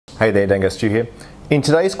Hey there, Dango Stu here. In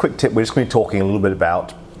today's quick tip, we're just going to be talking a little bit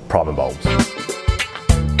about primer bulbs.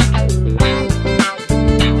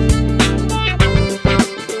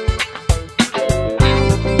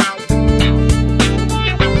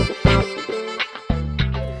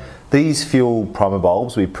 These fuel primer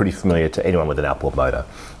bulbs will be pretty familiar to anyone with an outboard motor.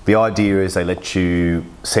 The idea is they let you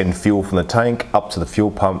send fuel from the tank up to the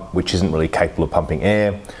fuel pump, which isn't really capable of pumping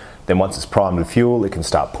air. Then once it's primed with fuel, it can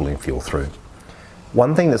start pulling fuel through.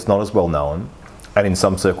 One thing that's not as well known, and in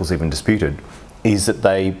some circles even disputed, is that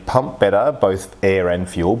they pump better, both air and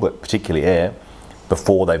fuel, but particularly air,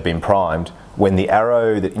 before they've been primed, when the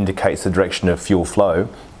arrow that indicates the direction of fuel flow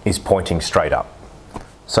is pointing straight up.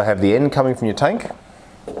 So have the end coming from your tank,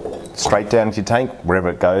 straight down into your tank, wherever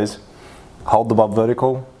it goes, hold the bulb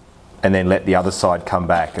vertical, and then let the other side come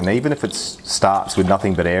back. And even if it starts with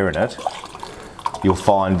nothing but air in it, you'll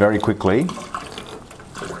find very quickly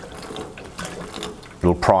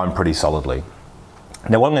it'll prime pretty solidly.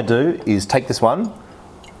 Now what I'm going to do is take this one,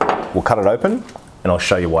 we'll cut it open, and I'll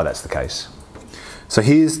show you why that's the case. So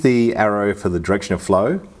here's the arrow for the direction of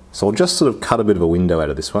flow. So I'll just sort of cut a bit of a window out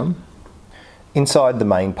of this one. Inside the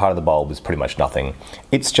main part of the bulb is pretty much nothing.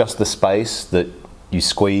 It's just the space that you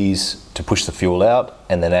squeeze to push the fuel out,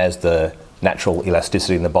 and then as the natural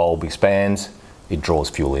elasticity in the bulb expands, it draws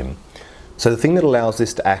fuel in. So the thing that allows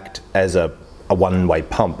this to act as a one-way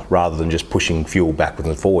pump rather than just pushing fuel backwards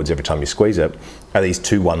and forwards every time you squeeze it are these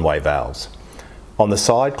two one-way valves. On the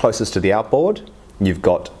side closest to the outboard, you've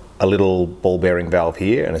got a little ball bearing valve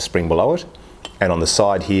here and a spring below it. And on the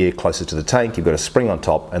side here, closer to the tank, you've got a spring on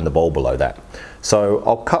top and the ball below that. So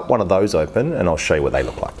I'll cut one of those open and I'll show you what they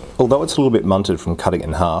look like. Although it's a little bit munted from cutting it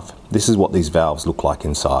in half, this is what these valves look like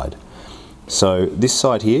inside. So this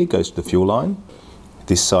side here goes to the fuel line.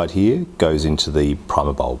 This side here goes into the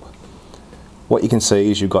primer bulb. What you can see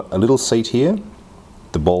is you've got a little seat here,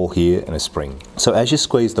 the ball here and a spring. So as you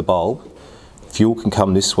squeeze the bulb, fuel can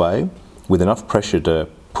come this way with enough pressure to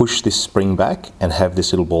push this spring back and have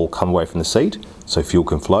this little ball come away from the seat so fuel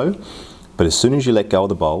can flow. But as soon as you let go of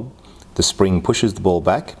the bulb, the spring pushes the ball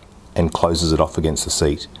back and closes it off against the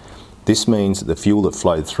seat. This means that the fuel that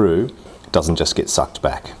flowed through doesn't just get sucked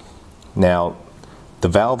back. Now, the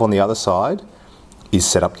valve on the other side is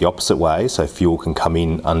set up the opposite way so fuel can come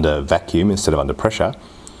in under vacuum instead of under pressure.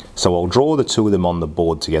 So I'll draw the two of them on the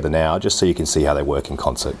board together now just so you can see how they work in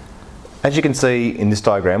concert. As you can see in this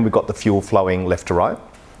diagram, we've got the fuel flowing left to right.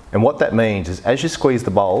 And what that means is as you squeeze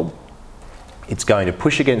the bulb, it's going to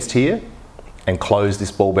push against here and close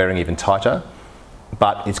this ball bearing even tighter,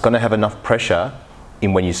 but it's going to have enough pressure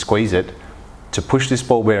in when you squeeze it to push this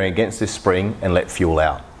ball bearing against this spring and let fuel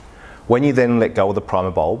out. When you then let go of the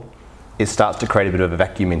primer bulb, it starts to create a bit of a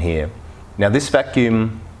vacuum in here. Now this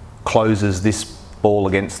vacuum closes this ball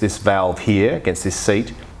against this valve here, against this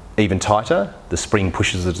seat, even tighter. The spring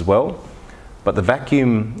pushes it as well, but the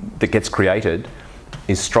vacuum that gets created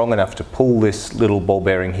is strong enough to pull this little ball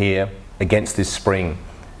bearing here against this spring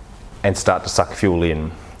and start to suck fuel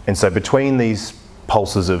in. And so between these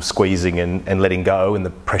pulses of squeezing and letting go and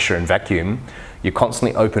the pressure and vacuum, you're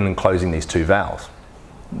constantly open and closing these two valves.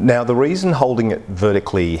 Now the reason holding it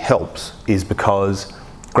vertically helps is because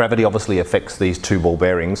gravity obviously affects these two ball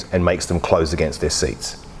bearings and makes them close against their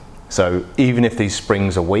seats. So even if these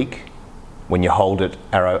springs are weak, when you hold it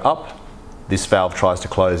arrow up, this valve tries to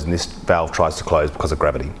close and this valve tries to close because of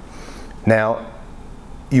gravity. Now,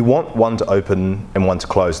 you want one to open and one to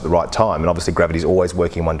close at the right time, and obviously gravity is always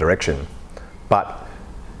working in one direction. But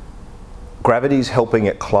gravity is helping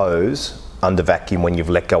it close under vacuum when you've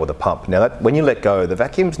let go of the pump. Now, when you let go, the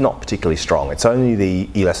vacuum's not particularly strong. It's only the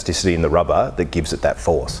elasticity in the rubber that gives it that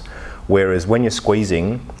force. Whereas when you're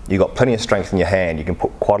squeezing, you've got plenty of strength in your hand. You can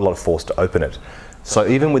put quite a lot of force to open it. So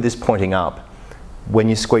even with this pointing up, when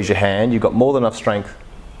you squeeze your hand, you've got more than enough strength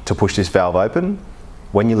to push this valve open.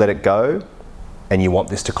 When you let it go and you want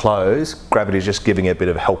this to close, gravity is just giving it a bit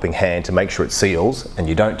of a helping hand to make sure it seals and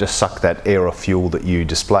you don't just suck that air or fuel that you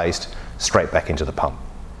displaced straight back into the pump.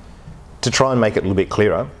 To try and make it a little bit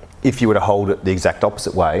clearer, if you were to hold it the exact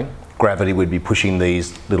opposite way, gravity would be pushing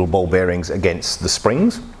these little ball bearings against the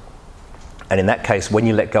springs. And in that case, when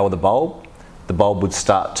you let go of the bulb would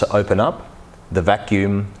start to open up, the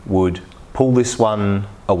vacuum would pull this one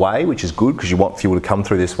away, which is good because you want fuel to come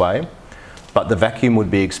through this way, but the vacuum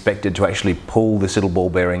would be expected to actually pull this little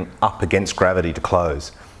ball bearing up against gravity to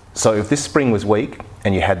close. So if this spring was weak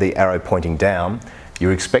and you had the arrow pointing down,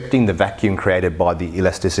 you're expecting the vacuum created by the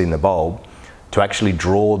elasticity in the bulb to actually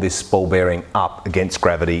draw this ball bearing up against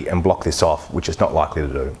gravity and block this off, which it's not likely to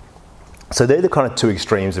do. So they're the kind of two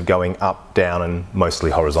extremes of going up, down, and mostly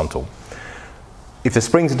horizontal. If the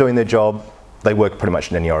springs are doing their job, They work pretty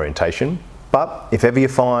much in any orientation. But if ever you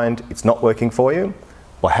find it's not working for you,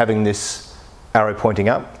 by having this arrow pointing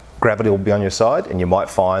up, gravity will be on your side, and you might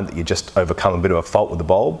find that you just overcome a bit of a fault with the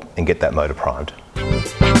bulb and get that motor primed.